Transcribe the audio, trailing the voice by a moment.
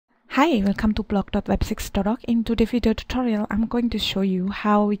Hi, welcome to blog.web6.org. In today's video tutorial, I'm going to show you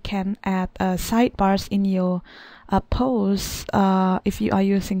how we can add sidebars in your posts if you are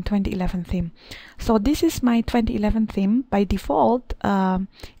using 2011 theme. So this is my 2011 theme. By default,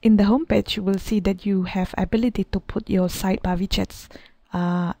 in the homepage, you will see that you have ability to put your sidebar widgets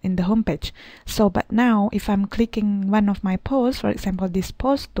in the homepage. So, but now if I'm clicking one of my posts, for example, this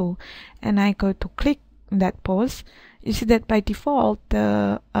post too, and I go to click that post, you see that by default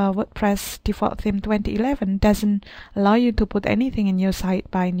the WordPress default theme 2011 doesn't allow you to put anything in your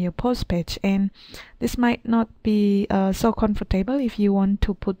sidebar in your post page, and this might not be so comfortable if you want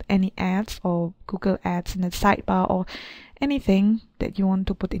to put any ads or Google ads in the sidebar or anything that you want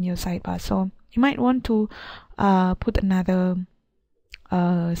to put in your sidebar. So you might want to put another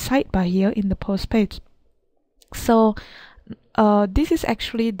sidebar here in the post page. So this is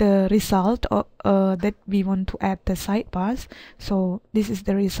actually the result that we want to add the sidebars. So this is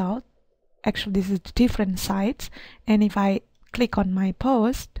the result. Actually, this is different sites, and if I click on my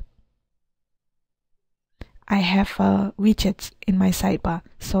post, I have widgets in my sidebar.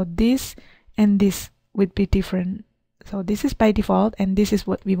 So this and this would be different. So this is by default, and this is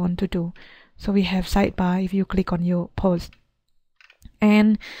what we want to do. So we have sidebar if you click on your post.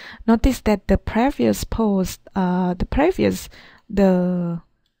 And notice that the previous post,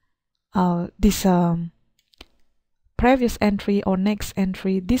 previous entry or next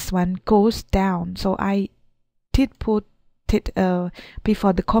entry, this one goes down. So I did put it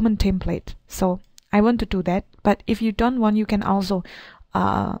before the common template. So I want to do that. But if you don't want, you can also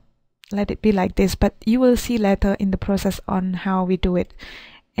let it be like this. But you will see later in the process on how we do it.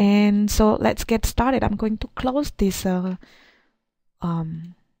 And so let's get started. I'm going to close this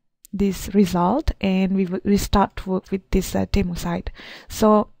this result, and we start to work with this demo site.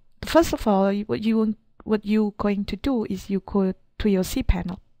 So first of all, what you're going to do is you go to your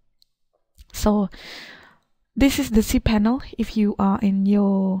cPanel. So this is the cPanel. If you are in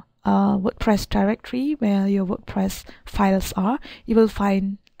your WordPress directory where your WordPress files are, you will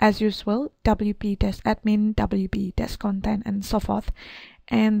find, as usual, wp-admin, wp-content, and so forth.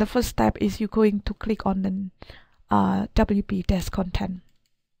 And the first step is you're going to click on the wp-content,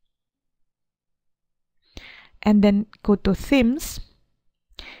 and then go to themes.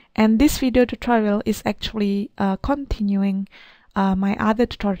 And this video tutorial is actually continuing my other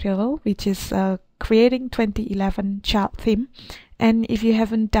tutorial, which is creating 2011 child theme. And if you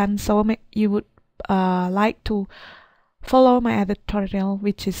haven't done so, you would like to follow my other tutorial,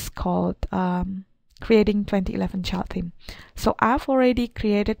 which is called creating 2011 child theme. So I've already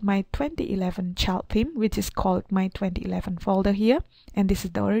created my 2011 child theme, which is called my 2011 folder here, and this is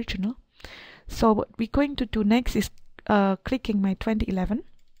the original. So what we're going to do next is clicking my 2011,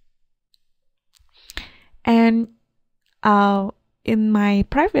 and in my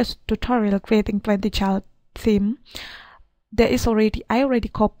previous tutorial creating 20 child theme, I already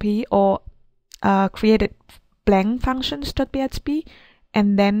copy or created blank functions.php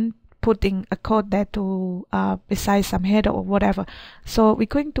and then putting a code there to besides some header or whatever. So we're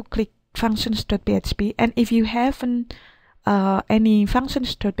going to click functions.php, and if you haven't any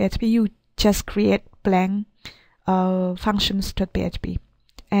functions.php, you just create blank functions.php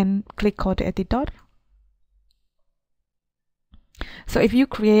and click code editor. So if you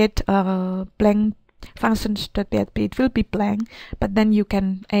create blank functions.php, it will be blank, but then you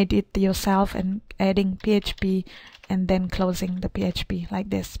can edit yourself and adding PHP and then closing the PHP like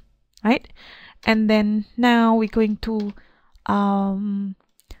this, right? And then now we're going to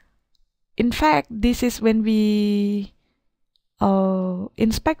in fact, this is when we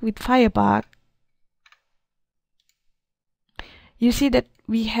inspect with Firebar. You see that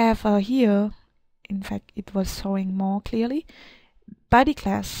we have here, in fact it was showing more clearly, body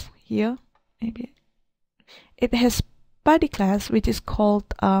class here. Maybe it has body class which is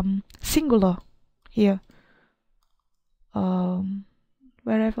called singular here,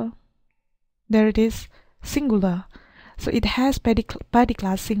 wherever there it is, singular. So it has body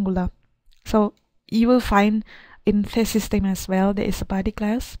class singular. So you will find in the system as well there is a body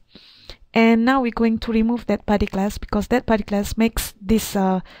class. And now we're going to remove that body class because that body class makes this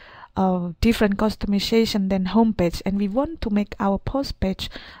different customization than homepage, and we want to make our post page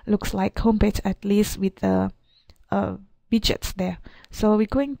looks like homepage, at least with the widgets there. So we're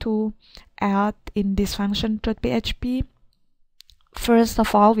going to add in this function.php. First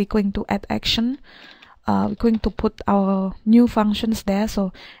of all, we're going to add action. We're going to put our new functions there.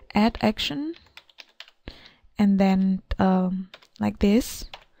 So add action, and then like this,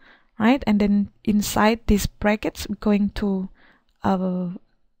 right? And then inside these brackets, we're going to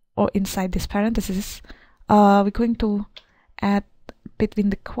or inside this parenthesis, we're going to add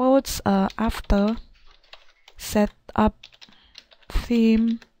between the quotes after set up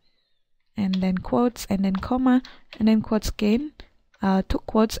theme, and then quotes, and then comma, and then quotes again, 2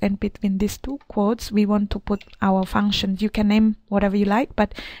 quotes, and between these 2 quotes we want to put our functions. You can name whatever you like,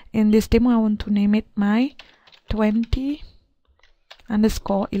 but in this demo I want to name it my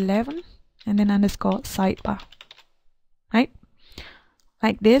 20_11 and then underscore sidebar, right,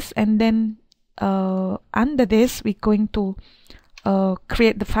 like this. And then under this we're going to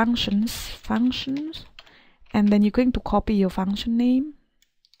create the functions, and then you're going to copy your function name,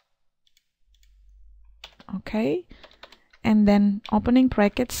 okay, and then opening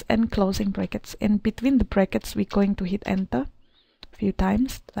brackets and closing brackets, and between the brackets we're going to hit enter a few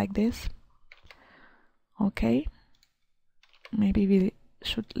times like this. Okay, maybe we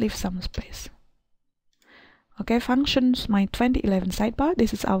should leave some space. Okay, functions my 2011 sidebar,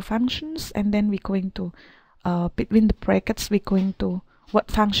 this is our functions, and then we're going to between the brackets we're going to what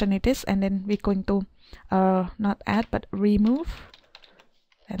function it is, and then we're going to not add but remove,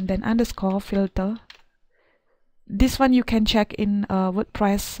 and then underscore filter. This one you can check in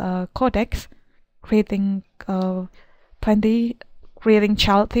WordPress codex, creating creating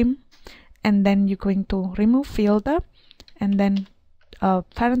child theme, and then you're going to remove filter, and then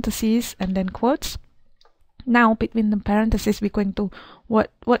parentheses, and then quotes. Now between the parentheses we're going to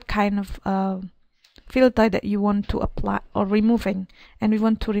what kind of filter that you want to apply or removing, and we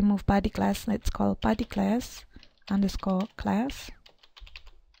want to remove body class. Let's call body class underscore class,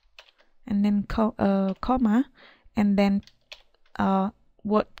 and then comma, and then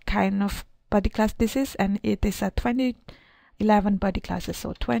what kind of body class this is, and it is a 2011 body classes,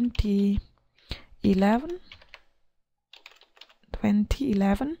 so 2011, and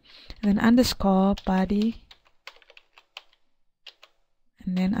then underscore body,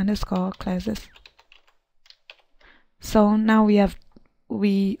 and then underscore classes. So now we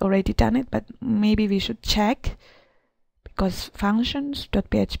already done it, but maybe we should check because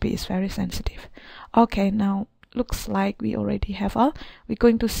functions.php is very sensitive. Okay, now looks like we already have all. We're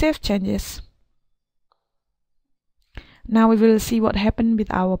going to save changes. Now we will see what happened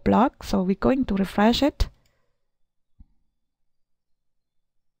with our blog. So we're going to refresh it.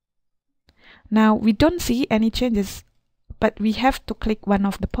 Now we don't see any changes, but we have to click one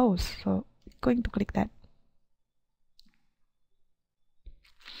of the posts. So we're going to click that.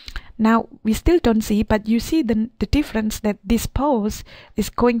 Now we still don't see, but you see the difference that this post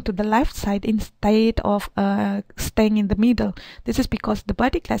is going to the left side instead of staying in the middle. This is because the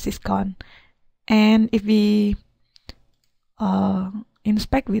body class is gone. And if we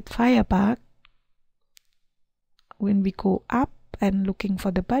inspect with Sidebar, when we go up and looking for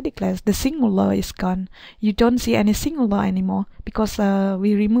the body class, the singular is gone. You don't see any singular anymore because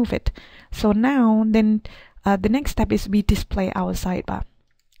we remove it. So now then the next step is we display our sidebar.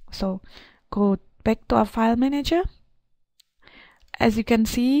 So go back to our file manager. As you can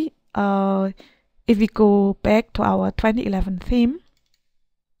see, if we go back to our 2011 theme,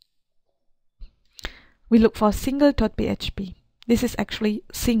 we look for single.php. This is actually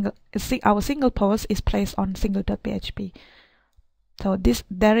our single post is placed on single.php. So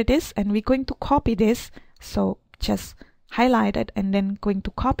there it is, and we're going to copy this. So just highlight it and then going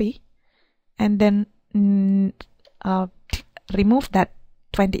to copy, and then remove that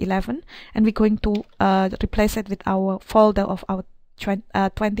 2011, and we're going to replace it with our folder of our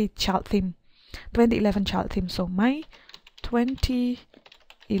 2011 child theme. So my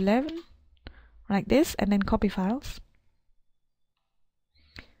 2011 like this, and then copy files.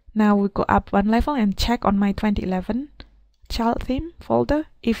 Now we go up one level and check on my 2011 child theme folder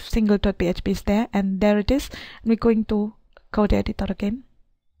if single.php is there, and there it is. And we're going to code editor again.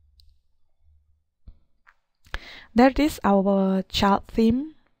 There it is, our child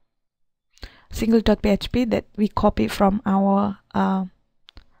theme single.php that we copy from our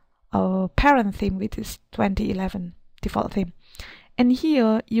parent theme, which is 2011 default theme. And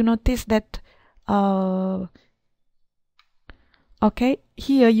here you notice that okay,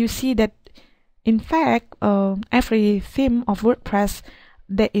 here you see that in fact every theme of WordPress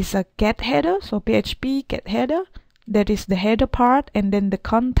there is a get header, so PHP get header, that is the header part, and then the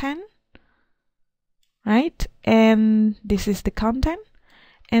content, right? And this is the content,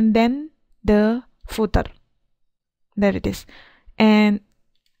 and then the footer, there it is. And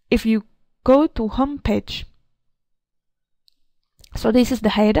if you go to home page, so this is the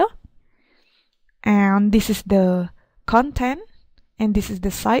header, and this is the content, and this is the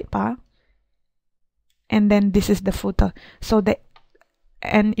sidebar, and then this is the footer. So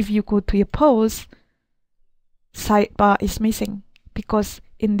and if you go to your post, sidebar is missing because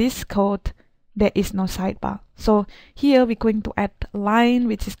in this code there is no sidebar. So here we're going to add a line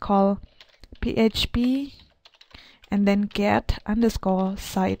which is called PHP and then get underscore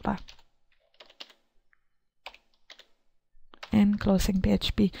sidebar and closing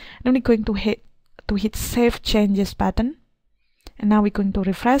PHP. Then we're going to hit save changes button, and now we're going to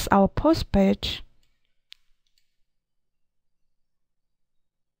refresh our post page,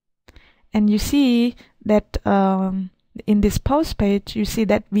 and you see that in this post page you see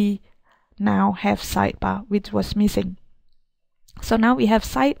that we now have sidebar, which was missing. So now we have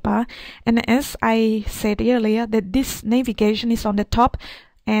sidebar, and as I said earlier, that this navigation is on the top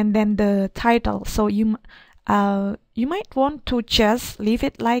and then the title. So you might want to just leave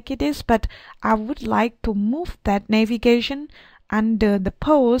it like it is, but I would like to move that navigation under the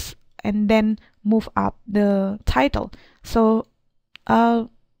post and then move up the title. So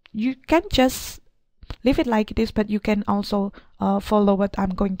you can just leave it like it is, but you can also follow what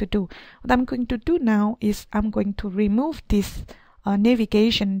I'm going to do. What I'm going to do now is I'm going to remove this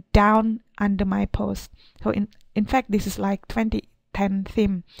navigation down under my post. So in fact this is like 2010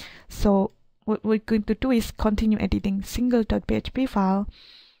 theme. So what we're going to do is continue editing single.php file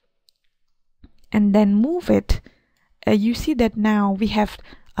and then move it. You see that now we have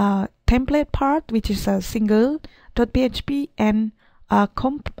a template part, which is a single.php, and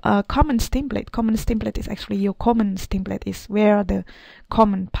comments template. Comments template is actually your comments template, is where the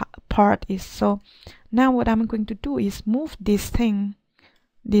comment part is. So now what I'm going to do is move this thing,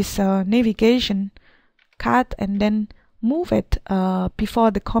 this navigation, cut and then move it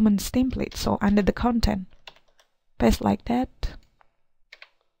before the comments template, so under the content, paste like that.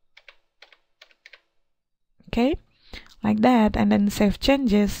 Okay, like that, and then save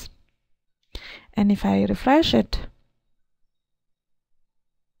changes. And if I refresh it,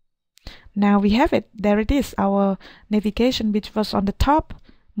 now we have it. There it is, our navigation, which was on the top,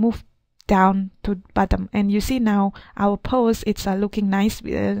 moved down to bottom, and you see now our post, it's looking nice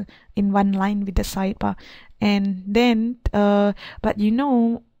in one line with the sidebar. And then but you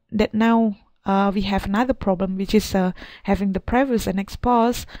know that now we have another problem, which is having the previews and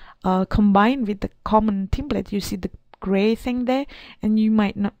expose combined with the common template. You see the gray thing there, and you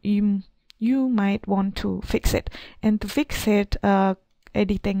might not you might want to fix it. And to fix it,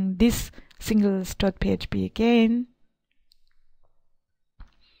 editing this singles.php again,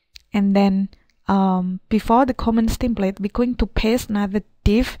 and then before the comments template, we're going to paste another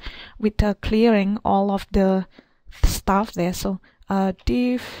div with clearing all of the stuff there. So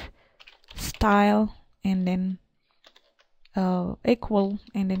div style, and then equal,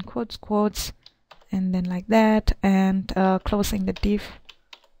 and then quotes, and then like that, and closing the div.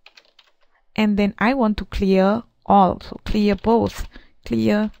 And then I want to clear all, so clear both,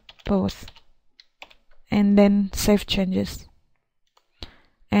 and then save changes.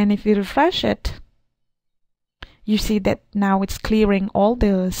 And if we refresh it, you see that now it's clearing all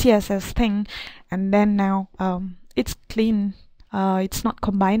the CSS thing, and then now it's clean. It's not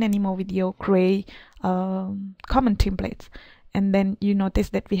combined anymore with your gray common templates. And then you notice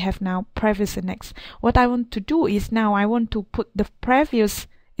that we have now previous and next. What I want to do is now I want to put the previous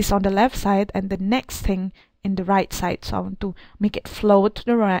is on the left side and the next thing in the right side. So I want to make it float to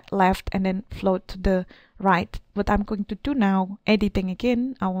the left and then float to the right. What I'm going to do now, editing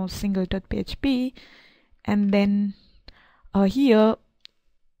again our single.php, and then here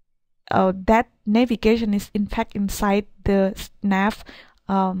that navigation is in fact inside the nav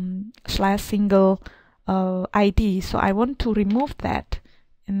 /single ID. So I want to remove that,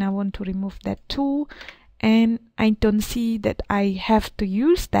 and I want to remove that too. And I don't see that I have to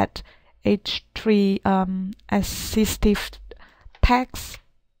use that h3 assistive text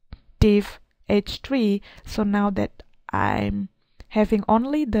div h3. So now that I'm having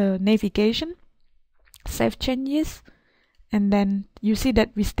only the navigation, save changes, and then you see that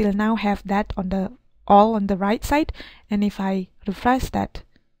we still now have that on the all on the right side. And if I refresh that,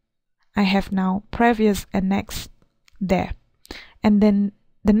 I have now previous and next there. And then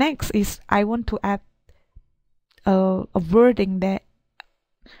the next is I want to add a wording there.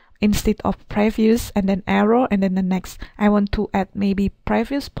 Instead of previous and then arrow and then the next, I want to add maybe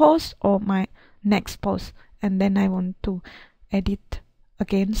previous post or my next post. And then I want to edit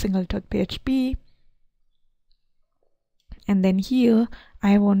again single.php, and then here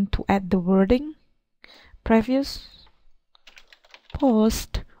I want to add the wording previous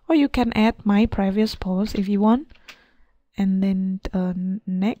post, or you can add my previous post if you want, and then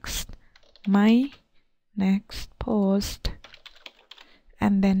next, my next post,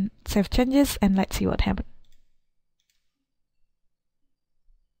 and then save changes, and let's see what happened.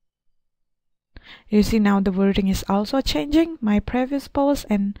 You see now the wording is also changing, my previous post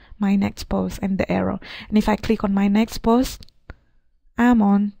and my next post, and the arrow. And if I click on my next post, I'm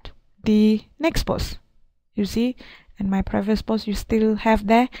on the next post. You see, and my previous post you still have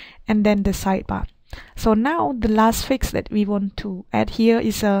there, and then the sidebar. So now the last fix that we want to add here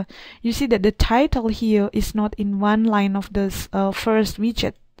is you see that the title here is not in one line of this first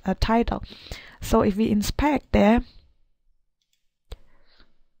widget title. So if we inspect there,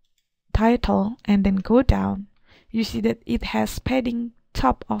 title, and then go down, you see that it has padding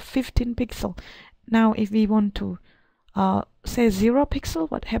top of 15 pixel. Now if we want to say 0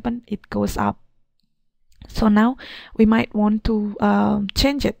 pixel, what happened? It goes up. So now we might want to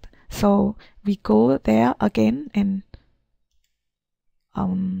change it. So we go there again and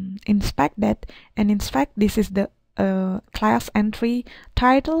inspect that, and in fact this is the class entry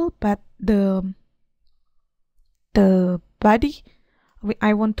title, but the body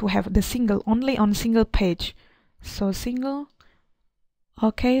I want to have the single, only on single page. So single.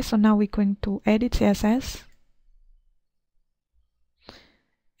 Okay, so now we're going to edit CSS.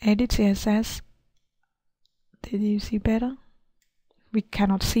 Edit CSS. Did you see better? We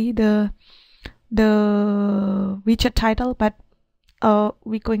cannot see the widget title, but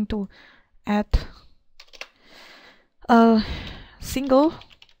we're going to add a single,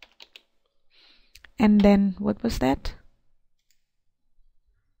 and then what was that?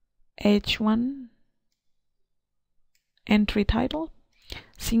 H1 entry title,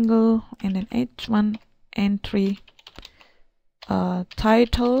 single, and then H1 entry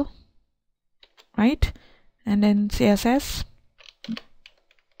title, right? And then CSS,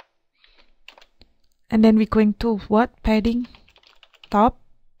 and then we're going to what? Padding top.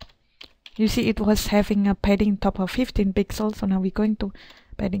 You see it was having a padding top of 15 pixels, so now we're going to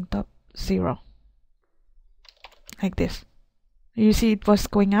padding top 0, like this. You see it was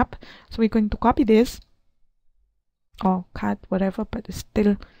going up, so we're going to copy this or cut whatever, but it's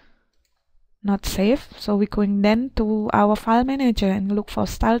still not safe. So we're going then to our file manager and look for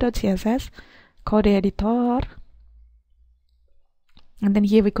style.css, code editor, and then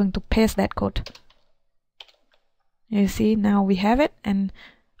here we're going to paste that code. You see now we have it, and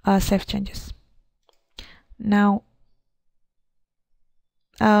save changes. Now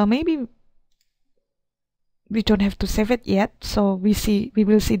maybe we don't have to save it yet, so we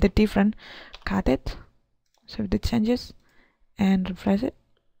will see the different. Cut it, save the changes, and refresh it.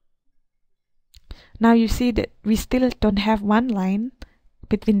 Now you see that we still don't have one line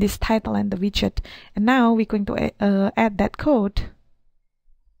between this title and the widget, and now we're going to add that code,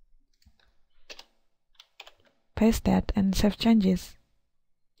 paste that, and save changes,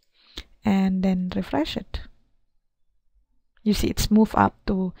 and then refresh it. You see it's moved up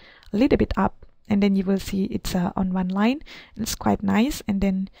to a little bit up, and then you will see it's on one line. It's quite nice. And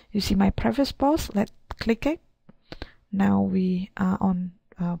then you see my previous post. Let's click it. Now we are on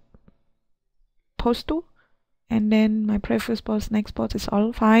post 2, and then my previous post, next post is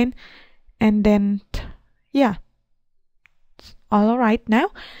all fine, and then yeah, it's all right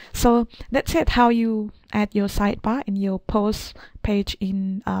now. So that's it, how you add your sidebar in your post page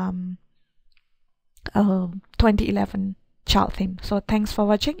in 2011 child theme. So thanks for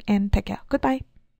watching and take care. Goodbye.